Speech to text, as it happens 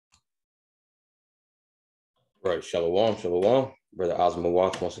Right. Shalom, shalom. Brother Osman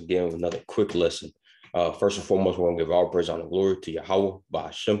once again with another quick lesson. First and foremost, we want to give all praise and glory to YAHAWAH,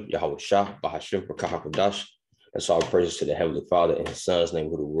 Bahashim, YAHAWASHI, Bahashim, Rakahakadash. And so all praises to the Heavenly Father and His Son's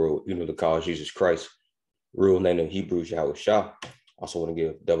name of the world, you know, the cause Jesus Christ, real name in Hebrews, Yahawashi. Also want to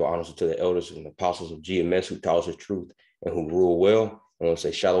give double honors to the elders and apostles of GMS who taught us the truth and who rule well. I want to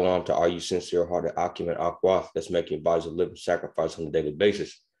say shalom to all you sincere-hearted Akim and Akwath that's making your bodies a living sacrifice on a daily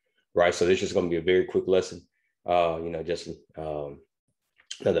basis. Right. So this is going to be a very quick lesson. Just another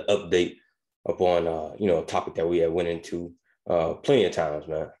update upon, a topic that we had went into plenty of times,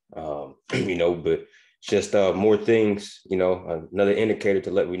 man. But just more things, another indicator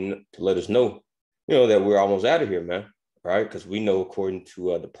to let us know, that we're almost out of here, man. Right. Because we know, according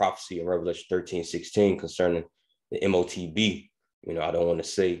to the prophecy in Revelation 13:16 concerning the M.O.T.B, I don't want to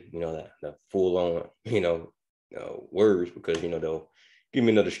say, that the full on, words because, they'll give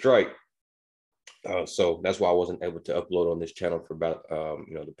me another strike. So that's why I wasn't able to upload on this channel for about,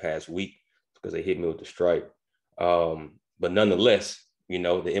 the past week because they hit me with the strike. But nonetheless, the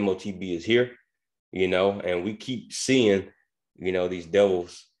M.O.T.B is here, and we keep seeing, these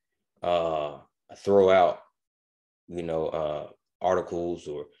devils throw out, articles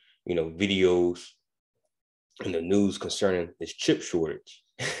or, videos in the news concerning this chip shortage.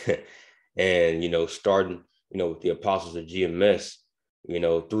 And, starting, with the apostles of GMS,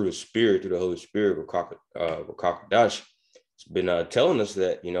 through the Holy Spirit, Rakahakadash, it's been telling us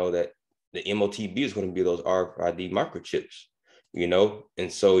that, that the M.O.T.B is going to be those RFID microchips,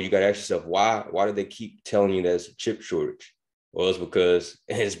 and so you got to ask yourself, why do they keep telling you that it's a chip shortage? Well, it's because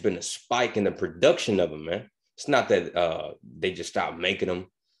it's been a spike in the production of them, man. It's not that they just stopped making them,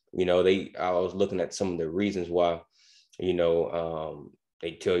 I was looking at some of the reasons why,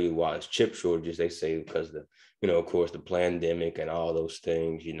 they tell you why it's chip shortages. They say because of course, the pandemic and all those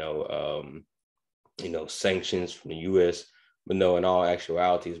things, sanctions from the U.S. But no, in all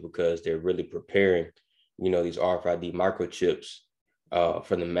actuality, is because they're really preparing, these RFID microchips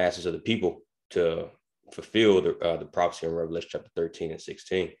for the masses of the people to fulfill the prophecy in Revelation chapter 13 and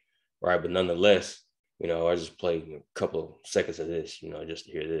 16, right? But nonetheless, I just played a couple of seconds of this, just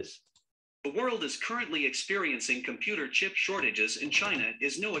to hear this. The world is currently experiencing computer chip shortages, and China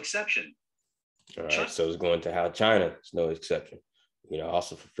is no exception. All right, so it's going to how China is no exception.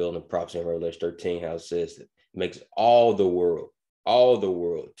 Also fulfilling the prophecy in Revelation 13, how it says that it makes all the world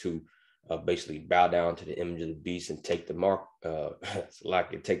to basically bow down to the image of the beast and take the mark,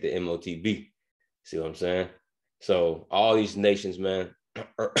 take the M.O.T.B. See what I'm saying? So all these nations, man,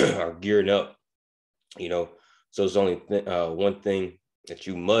 are gearing up, so it's only one thing that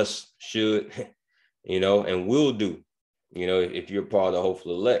you should, and will do, if you're part of the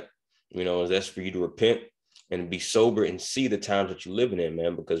hopeful elect, that's for you to repent and be sober and see the times that you're living in,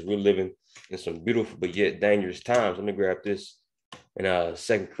 man, because we're living in some beautiful but yet dangerous times. Let me grab this in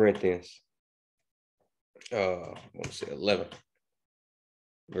 2 Corinthians, 11,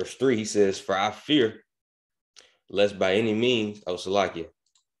 verse 3. He says, "For I fear lest by any means," Salakia.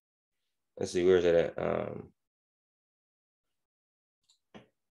 Let's see, where's that at?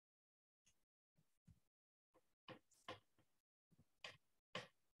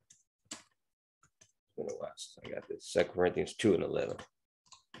 I got this 2 Corinthians 2:11.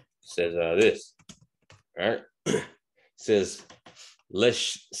 It says this. All right. It says,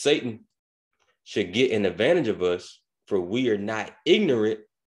 "Lest Satan should get an advantage of us, for we are not ignorant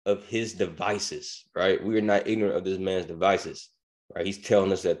of his devices." Right? We are not ignorant of this man's devices. Right? He's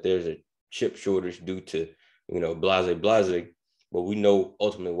telling us that there's a chip shortage due to, blase, but we know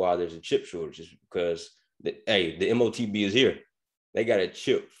ultimately why there's a chip shortage is because the M.O.T.B is here. They got a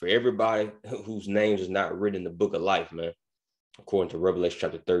chip for everybody whose names is not written in the book of life, man. According to Revelation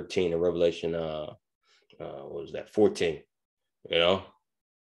chapter 13 and Revelation, 14?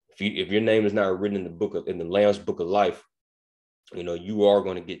 If your name is not written in the Lamb's book of life, you are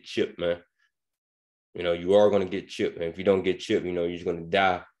going to get chipped, man. You are going to get chipped. And if you don't get chipped, you're just going to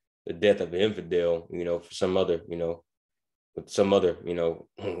die the death of an infidel, for some other, with some other,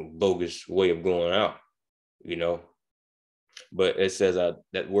 bogus way of going out, But it says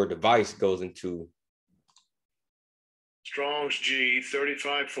that word device goes into Strong's G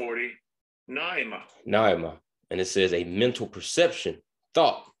 3540, Naima. And it says a mental perception,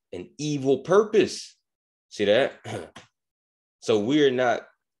 thought, and evil purpose. See that? So we are not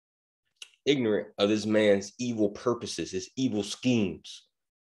ignorant of this man's evil purposes, his evil schemes.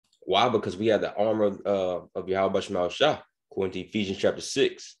 Why? Because we have the armor of YAHAWASHI, according to Ephesians chapter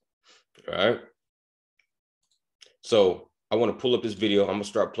 6. All right. So I want to pull up this video. I'm going to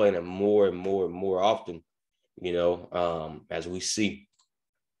start playing it more and more and more often, as we see,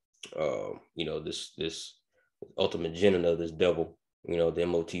 this ultimate agenda of this devil, you know, the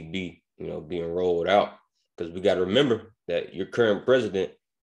M.O.T.B, you know, being rolled out. Because we got to remember that your current president,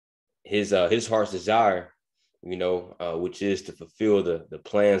 his heart's desire, you know, which is to fulfill the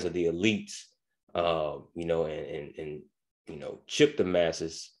plans of the elites, you know, and you know, chip the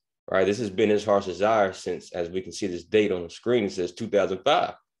masses, right? This has been his heart's desire since, as we can see this date on the screen, it says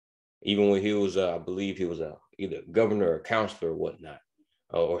 2005. Even when he was, I believe he was either governor or counselor or whatnot,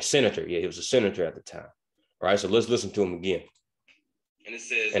 or senator. Yeah, he was a senator at the time. All right, so let's listen to him again. And it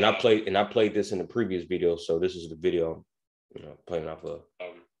says, and I played this in the previous video, so this is the video I'm, you know, playing off of.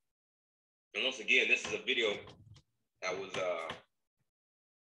 And once again, this is a video that was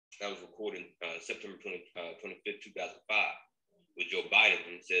recorded September 25th, 2005, with Joe Biden,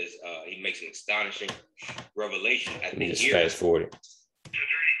 and it says he makes an astonishing revelation at the just fast forward it.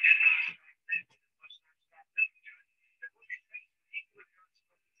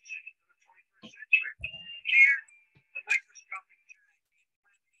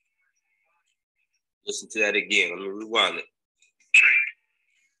 Listen to that again. Let me rewind it.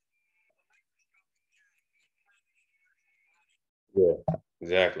 Yeah,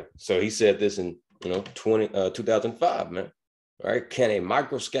 exactly. So he said this in, you know, 2005, man. All right. Can a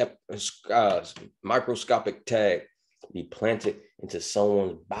microscopic tag be planted into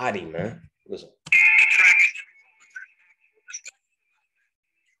someone's body, man? Listen.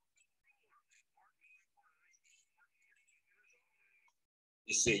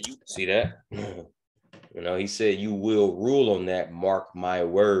 He said, you see that? You know, he said, you will rule on that, mark my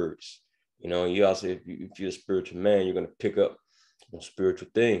words. You know, you also, if you're a spiritual man, you're going to pick up on spiritual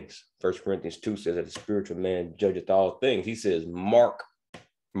things. 1 Corinthians 2 says that the spiritual man judgeth all things. He says, mark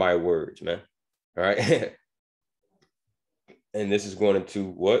my words, man. All right. And this is going into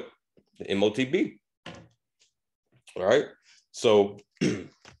what? The M.O.T.B. All right. So, hey,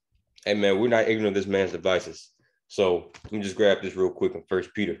 man, we're not ignorant of this man's devices. So let me just grab this real quick in 1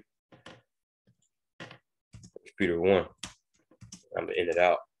 Peter. 1 Peter 1. I'm going to end it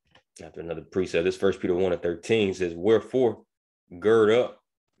out after another precept. This 1 Peter 1:13 says, wherefore, gird up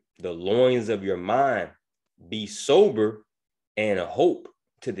the loins of your mind, be sober, and hope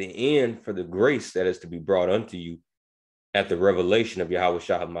to the end for the grace that is to be brought unto you at the revelation of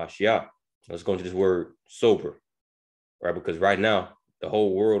YAHAWASHI HaMashiach. Let's go into this word sober, right? Because right now, the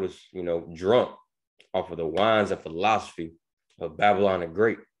whole world is, you know, drunk off of the wines and philosophy of Babylon the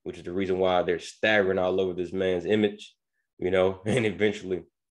Great, which is the reason why they're staggering all over this man's image, you know, and eventually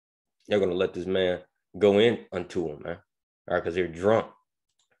they're going to let this man go in unto him, man. All right, because they're drunk,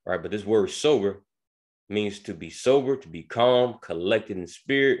 right? But this word sober means to be sober, to be calm, collected in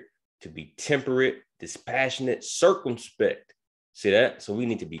spirit, to be temperate, dispassionate, circumspect. See that? So we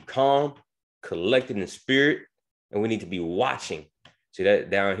need to be calm, collected in spirit, and we need to be watching. See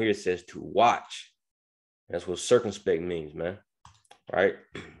that down here it says to watch. That's what circumspect means, man. Right?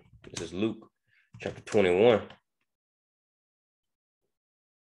 This is Luke chapter 21.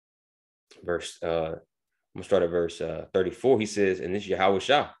 Verse, I'm gonna start at verse 34. He says, and this is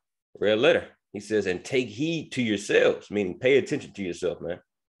YAHAWASHI, red letter. He says, and take heed to yourselves, meaning pay attention to yourself, man.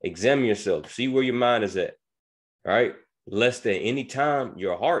 Examine yourself, see where your mind is at. All right. Lest at any time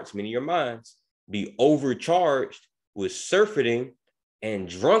your hearts, meaning your minds, be overcharged with surfeiting and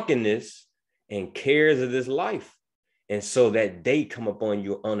drunkenness and cares of this life. And so that day come upon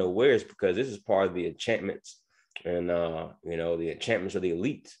you unawares, because this is part of the enchantments and, you know, the enchantments of the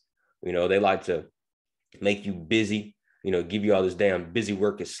elites. You know, they like to make you busy, you know, give you all this damn busy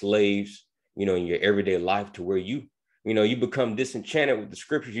work as slaves, you know, in your everyday life, to where you know, you become disenchanted with the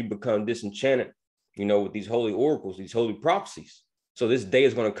scriptures. You become disenchanted, you know, with these holy oracles, these holy prophecies. So this day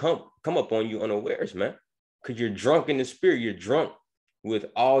is going to come up on you unawares, man, because you're drunk in the spirit. You're drunk with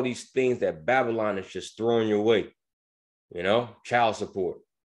all these things that Babylon is just throwing your way, you know, child support,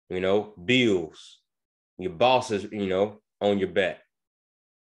 you know, bills, your bosses, you know, on your back.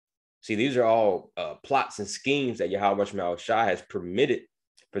 See, these are all plots and schemes that YAHAWASHI has permitted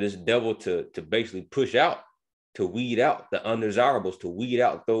for this devil to basically push out, to weed out the undesirables, to weed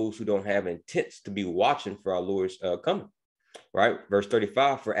out those who don't have intents to be watching for our Lord's coming, right? Verse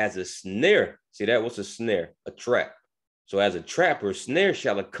 35, for as a snare, see that? What's a snare? A trap. So as a trap or a snare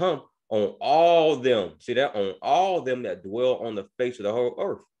shall it come on all them, see that? On all them that dwell on the face of the whole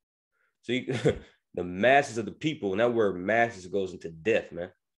earth. See, the masses of the people, and that word masses goes into death, man.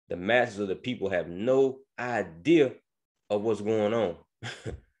 The masses of the people have no idea of what's going on.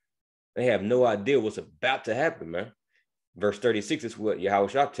 They have no idea what's about to happen, man. Verse 36 is what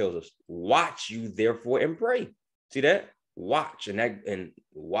YAHAWASHI tells us. Watch you therefore and pray. See that? Watch. And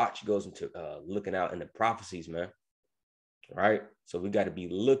watch goes into looking out in the prophecies, man. All right. So we got to be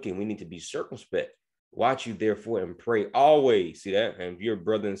looking. We need to be circumspect. Watch you therefore and pray always. See that? And if you're a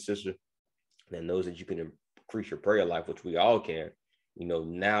brother and sister that knows that you can increase your prayer life, which we all can, you know,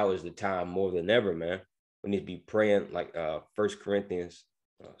 now is the time more than ever, man. We need to be praying like 1 Corinthians,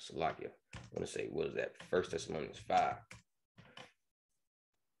 Salakia. I want to say, what is that? 1 Thessalonians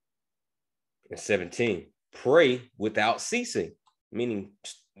 5:17. Pray without ceasing, meaning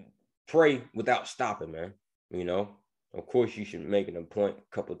pray without stopping, man. You know, of course, you should make an point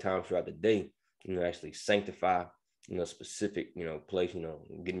a couple of times throughout the day, you know, actually sanctify, you know, specific, you know, place, you know,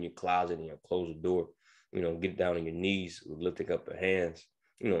 get in your closet and, you know, close the door, you know, get down on your knees, lifting up your hands,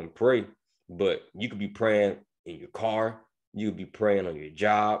 you know, and pray. But you could be praying in your car. You could be praying on your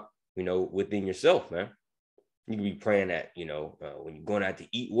job, you know, within yourself, man. You could be praying at, you know, when you're going out to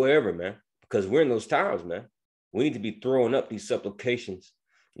eat, wherever, man, because we're in those times, man. We need to be throwing up these supplications,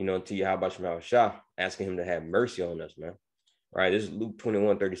 you know, to YAHAWASHI, asking him to have mercy on us, man. All right, this is Luke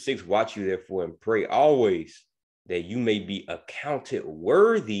 21:36. Watch you therefore and pray always that you may be accounted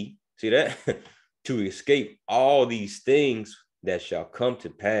worthy, see that, to escape all these things that shall come to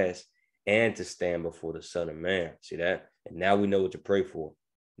pass and to stand before the Son of Man. See that? And now we know what to pray for.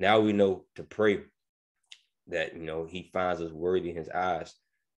 Now we know to pray that, you know, he finds us worthy in his eyes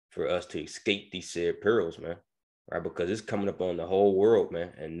for us to escape these said perils, man. Right? Because it's coming up on the whole world,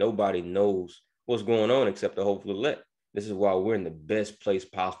 man. And nobody knows what's going on except the hopeful elect. This is why we're in the best place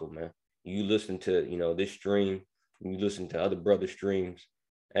possible, man. You listen to, you know, this stream, you listen to other brother streams.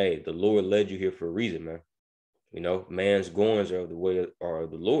 Hey, the Lord led you here for a reason, man. You know, man's goings are the way are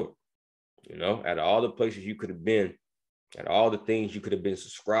the Lord. You know, out of all the places you could have been, out of all the things you could have been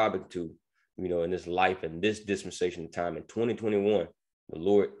subscribing to, you know, in this life and this dispensation of time in 2021, the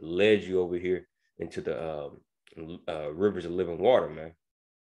Lord led you over here into the rivers of living water, man.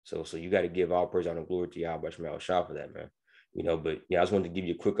 So you got to give all praise, honor, glory to YAHAWASHI for that, man. You know, but yeah, I just wanted to give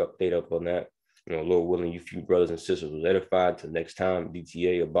you a quick update up on that. You know, Lord willing, you few brothers and sisters was edified. Till next time,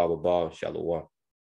 DTA, Abba, Shalom.